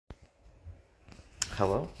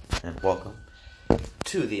Hello and welcome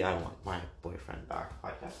to the I Want My Boyfriend Back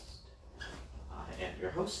podcast. I am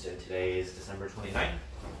your host, and today is December 29th.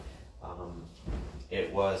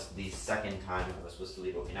 It was the second time I was supposed to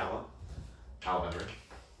leave Okinawa. However,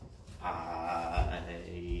 I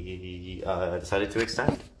decided to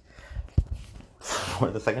extend for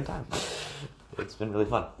the second time. It's been really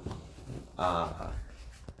fun.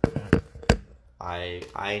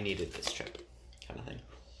 I needed this trip, kind of thing.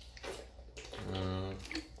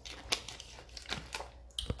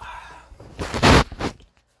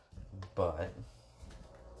 But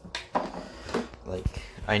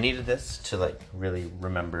I needed this to really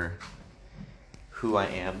remember who I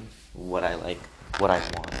am, what I like, what I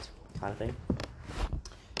want, kind of thing.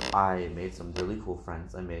 I made some really cool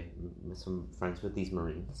friends. I made some friends with these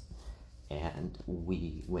Marines, and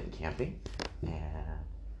we went camping, and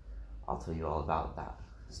I'll tell you all about that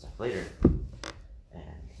stuff later.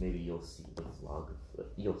 And maybe you'll see the vlog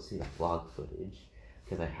footage,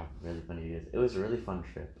 because I have really funny videos. It was a really fun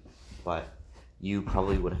trip, but you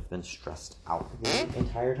probably would have been stressed out the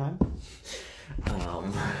entire time.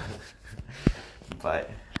 But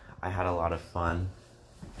I had a lot of fun,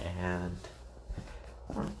 and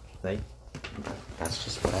that's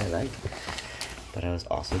just what I like. But I was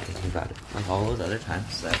also thinking about it, all those other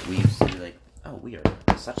times that we used to be we are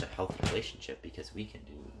such a healthy relationship because we can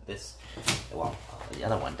do this while the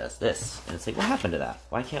other one does this. And it's what happened to that?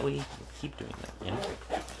 Why can't we keep doing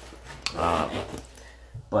that,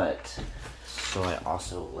 But, so I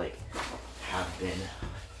also, have been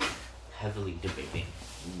heavily debating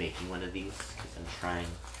making one of these because I'm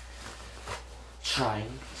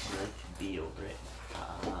trying to be over it.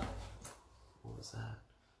 What was that?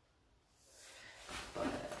 But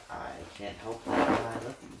I can't help that I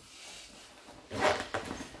love you.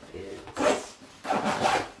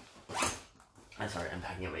 I'm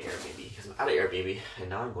packing up my Airbnb because I'm out of Airbnb and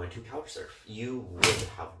now I'm going to couch surf. You would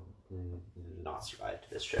have not survived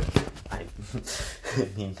this trip. I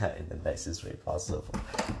mean that in the nicest way possible.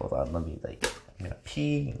 Hold on, let me I'm gonna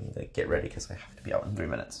pee and get ready because I have to be out in 3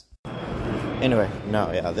 minutes. Anyway,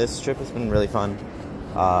 this trip has been really fun.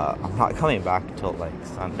 I'm not coming back until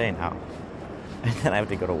Sunday now, and then I have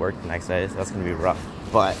to go to work the next day, so that's gonna be rough.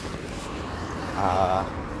 But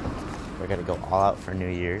we're gonna go all out for New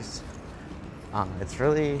Year's. I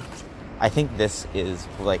think this is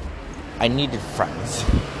I needed friends,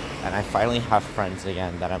 and I finally have friends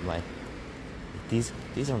again that I'm these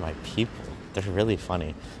are my people. They're really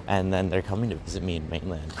funny, and then they're coming to visit me in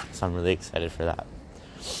mainland, so I'm really excited for that.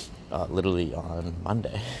 Literally on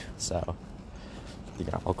Monday, so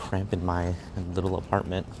I'll cramp in my little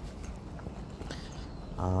apartment.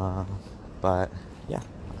 But yeah,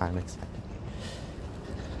 I'm excited.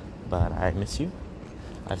 But I miss you.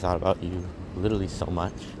 I've thought about you literally so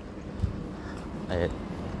much.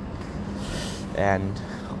 And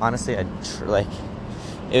honestly, it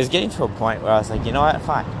was getting to a point where I was you know what,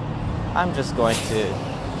 fine. I'm just going to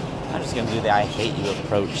do the I hate you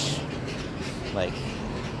approach.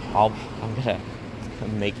 I'm gonna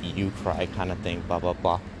make you cry kind of thing, blah blah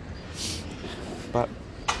blah. But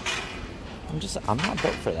I'm not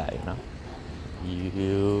built for that,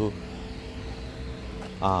 You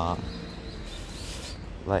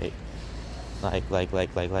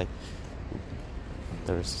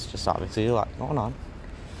there's just obviously a lot going on,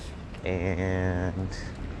 and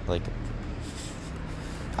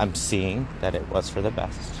I'm seeing that it was for the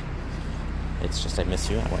best. It's just I miss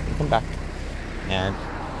you and I want you to come back. And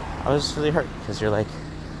I was just really hurt because you're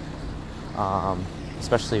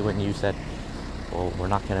especially when you said, well, we're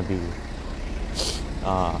not gonna be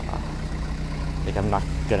I'm not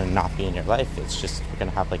gonna not be in your life. It's just we're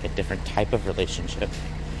gonna have a different type of relationship.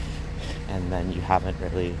 And then you haven't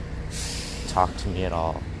really talked to me at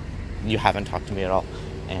all. You haven't talked to me at all.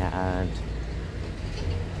 And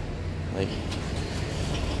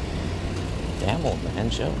damn, old man,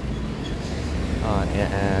 chill.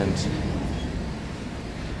 And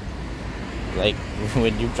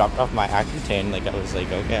when you dropped off my Accutane, I was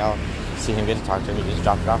okay, I'll see him get to talk to him. You just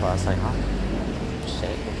dropped it off. I was oh,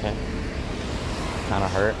 shit, okay. Kind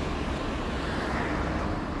of hurt.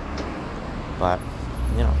 But,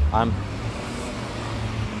 I'm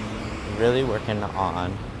really working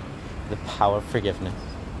on the power of forgiveness.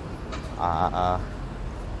 And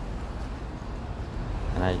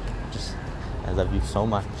I love you so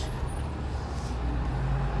much.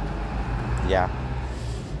 Yeah,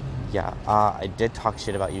 I did talk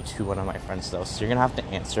shit about you to one of my friends, though, so you're gonna have to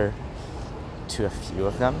answer to a few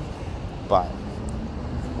of them, but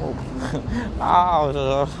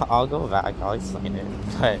I'll go back, I'll explain it,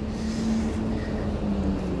 but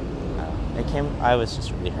I was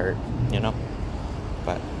just really hurt,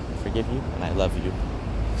 but I forgive you and I love you.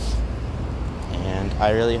 And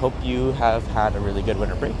I really hope you have had a really good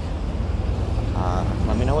winter break.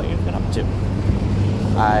 Let me know what you've been up to.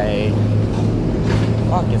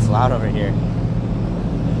 Fuck, it's loud over here.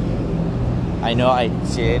 I know I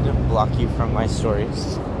did block you from my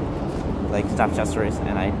stories, like Snapchat stories,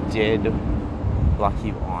 and I did block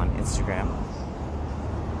you on Instagram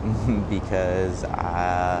because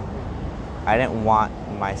I didn't want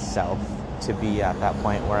myself to be at that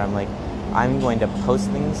point where I'm like, I'm going to post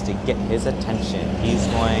things to get his attention. He's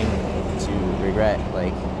going to regret,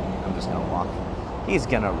 like, I'm just going to walk. He's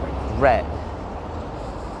going to regret.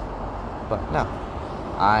 But no,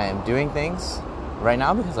 I am doing things right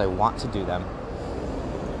now because I want to do them.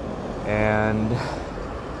 And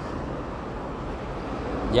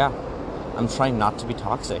yeah, I'm trying not to be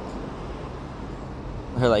toxic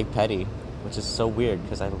or like petty, which is so weird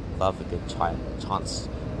because I love a good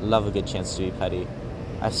chance to be petty.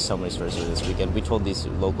 I have so many stories for this weekend. We told these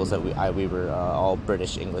locals that we were all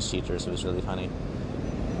British English teachers. It was really funny.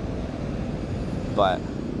 But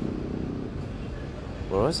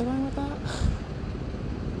where was I going with that?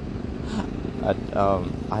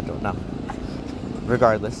 I don't know.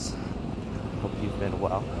 Regardless, I hope you've been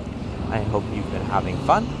well. I hope you've been having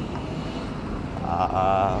fun.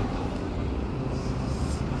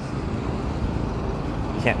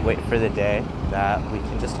 Can't wait for the day that we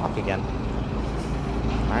can just talk again.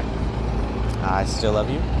 Alright. I still love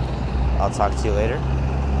you. I'll talk to you later.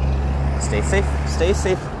 Stay safe. Stay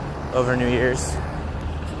safe over New Year's.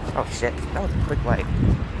 Oh shit, that was a quick light.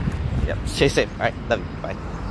 Yep, stay safe. Alright, love you. Bye.